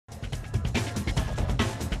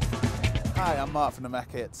Hi, I'm Mark from the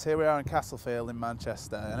Mekkits. Here we are in Castlefield in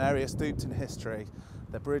Manchester, an area steeped in history.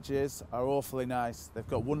 The bridges are awfully nice, they've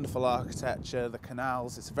got wonderful architecture, the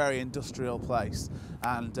canals, it's a very industrial place,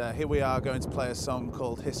 and here we are going to play a song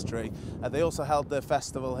called History. They also held their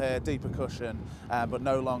festival here, Deeper Cushion, but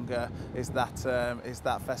no longer is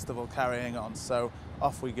that festival carrying on, so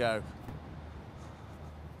off we go.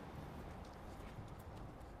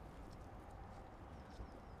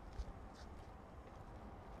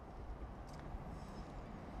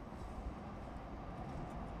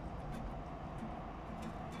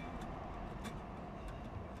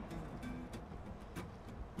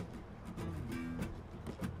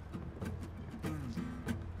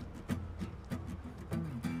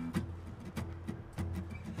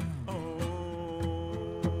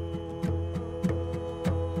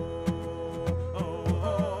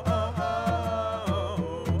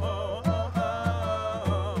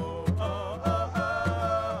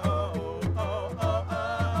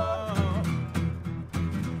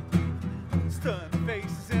 Stunning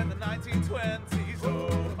faces in the 1920s. Oh,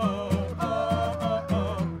 oh, oh, oh,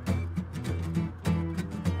 oh.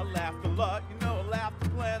 I laughed a lot, you know, I laughed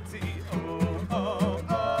plenty. Oh, oh,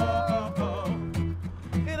 oh, oh.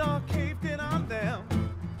 It all caved in on them,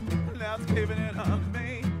 now it's caving in on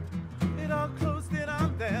me. It all closed in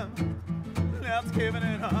on them, now it's caving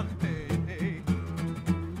in on me.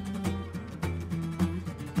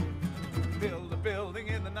 Build a building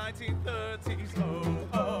in the 1930s. Oh,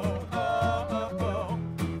 oh, oh, oh.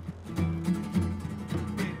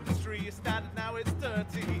 Industry is standing, now it's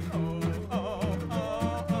dirty. Oh, oh,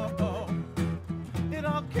 oh, oh, oh. It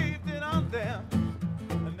all caved in on them,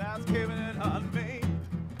 and now it's caving in on me.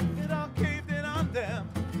 It all caved in on them,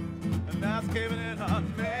 and now it's caving in on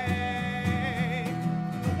me.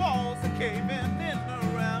 The walls are caving in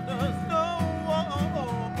around us. No, oh,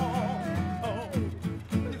 oh, oh, oh.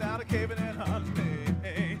 Now they're caving in on me.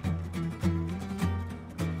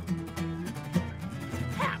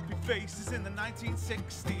 Happy faces in the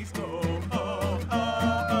 1960s. Oh, oh,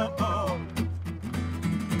 oh, oh, oh.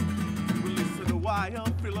 We listen to why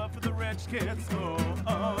free love for the rich kids. Oh,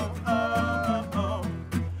 oh, oh, oh, oh.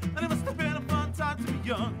 And it must have been a fun time to be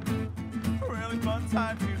young, a really fun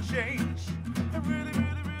time to change, a really,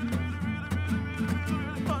 really, really, really, really, really, really,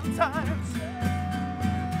 really fun time.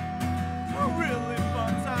 A really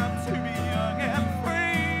fun time to be young and free.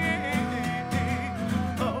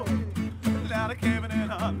 Oh, now they're caving in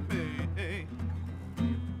on me.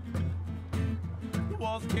 The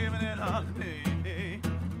walls are caving in on me.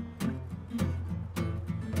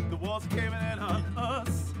 The walls are caving in on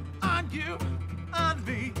us, on you, on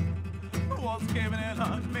me. The walls are caving in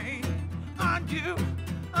on me, on you,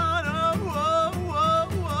 on us.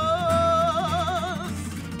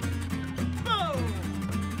 Oh.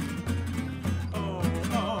 Oh,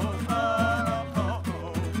 oh, oh, oh,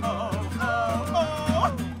 oh, oh, oh.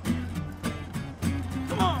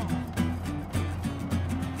 Come on.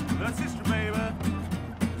 That's history, baby.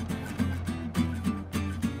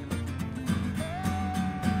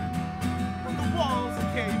 And the walls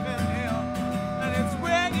are caving in, and it's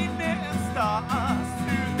raining stars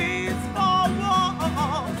through these four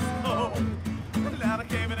walls. Oh, now they're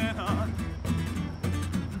caving in on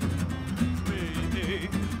me.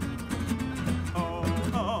 Oh,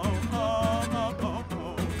 oh, oh, oh, oh,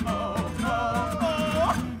 oh, oh,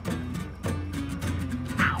 oh.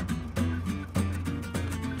 Ow!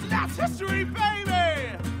 That's history,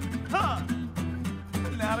 baby! Huh?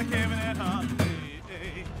 Now they're caving in on me.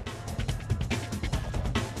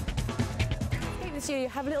 In the studio,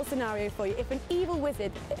 have a little scenario for you. If an evil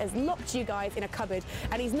wizard has locked you guys in a cupboard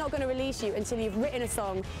and he's not going to release you until you've written a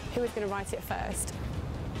song, who is going to write it first?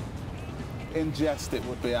 In jest it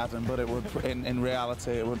would be Adam, but it would, in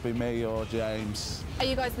reality it would be me or James. Are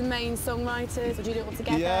you guys the main songwriters, or do you do it all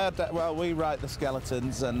together? Yeah, well, we write the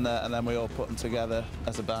skeletons and then we all put them together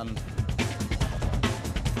as a band.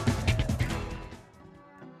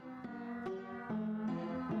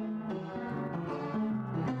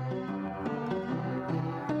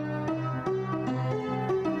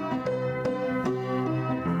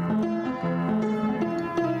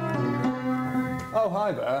 Oh,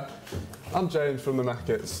 hi there. I'm James from the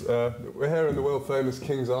Mekkits. We're here in the world famous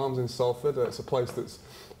King's Arms in Salford. It's a place that's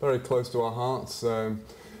very close to our hearts.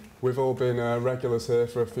 We've all been regulars here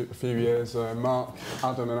for a few years. Mark,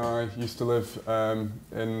 Adam and I used to live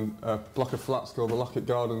in a block of flats called the Lockett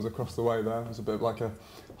Gardens across the way there. It was a bit like a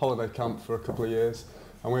holiday camp for a couple of years,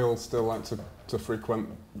 and we all still like to frequent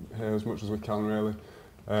here as much as we can, really.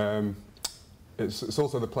 It's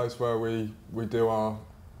also the place where we do our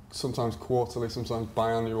sometimes quarterly, sometimes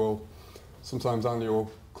biannual, sometimes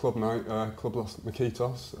annual club night, Club Los Mekkits.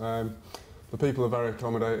 The people are very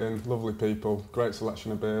accommodating, lovely people, great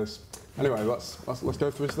selection of beers. Anyway, let's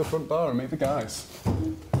go through to the front bar and meet the guys.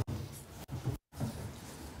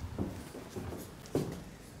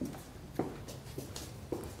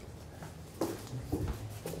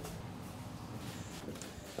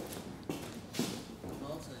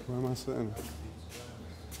 Where am I sitting?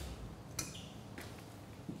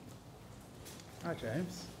 Hi,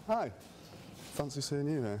 James. Hi. Fancy seeing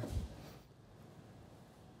you here.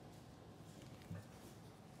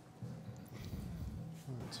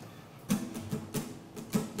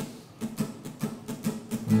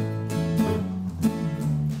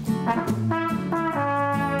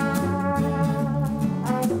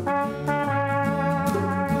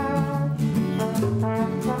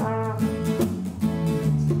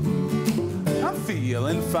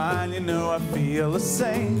 Feeling fine, you know I feel the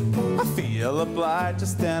same. I feel obliged to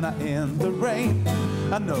stand out in the rain.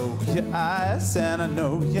 I know your eyes and I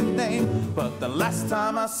know your name, but the last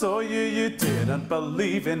time I saw you, you didn't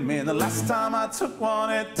believe in me. And the last time I took one,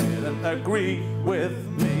 it didn't agree with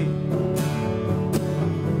me.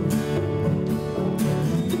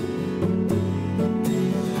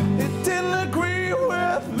 It didn't agree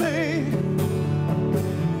with me.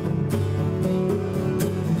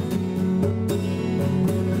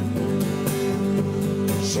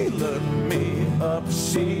 She looked me up,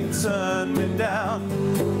 she turned me down.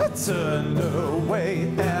 I turned away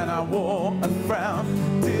and I wore a frown.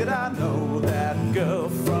 Did I know that girl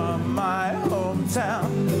from my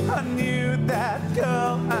hometown? I knew that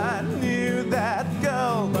girl, I knew that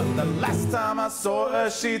girl. But the last time I saw her,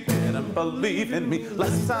 she didn't believe in me.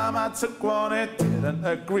 Last time I took one, it didn't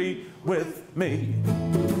agree with me.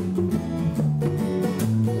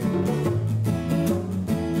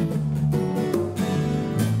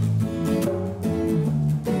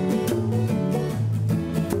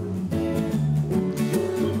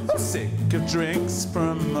 Of drinks,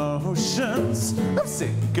 promotions, I'm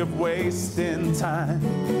sick of wasting time.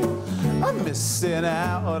 I'm missing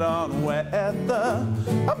out on weather,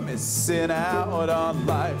 I'm missing out on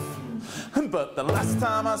life. But the last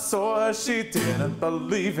time I saw her, she didn't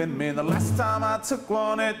believe in me. The last time I took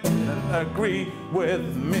one, it didn't agree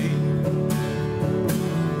with me.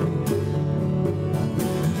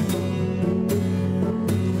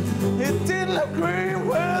 It didn't agree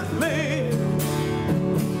with me.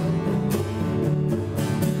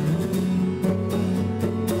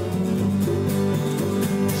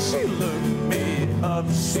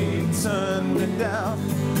 She turned me down,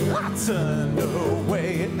 I turned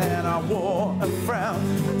away and I wore a frown.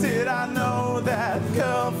 Did I know that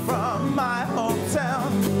girl from my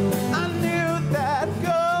hometown? I knew that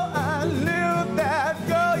girl, I knew that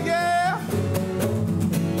girl, yeah.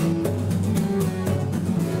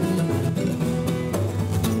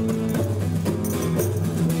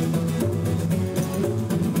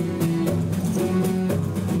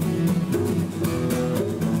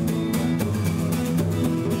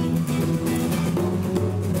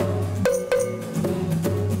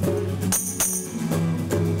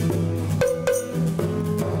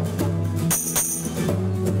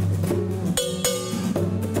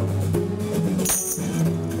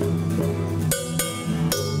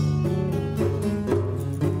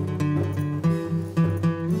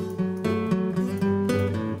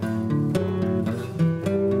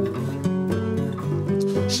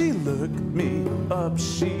 She looked me up,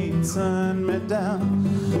 she turned me down.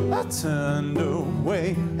 I turned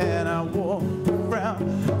away and I walked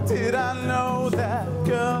around. Did I know that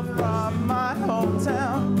girl from my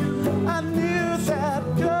hometown? I knew that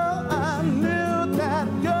girl, I knew that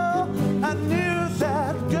girl, I knew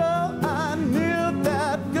that girl, I knew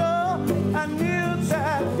that girl, I knew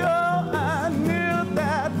that girl, I knew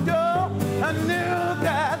that girl, I knew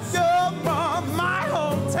that girl from my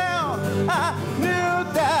hometown. I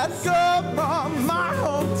knew that girl from my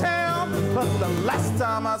hometown. But the last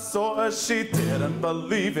time I saw her, she didn't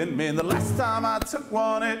believe in me. And the last time I took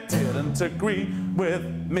one, it didn't agree with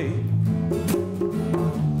me.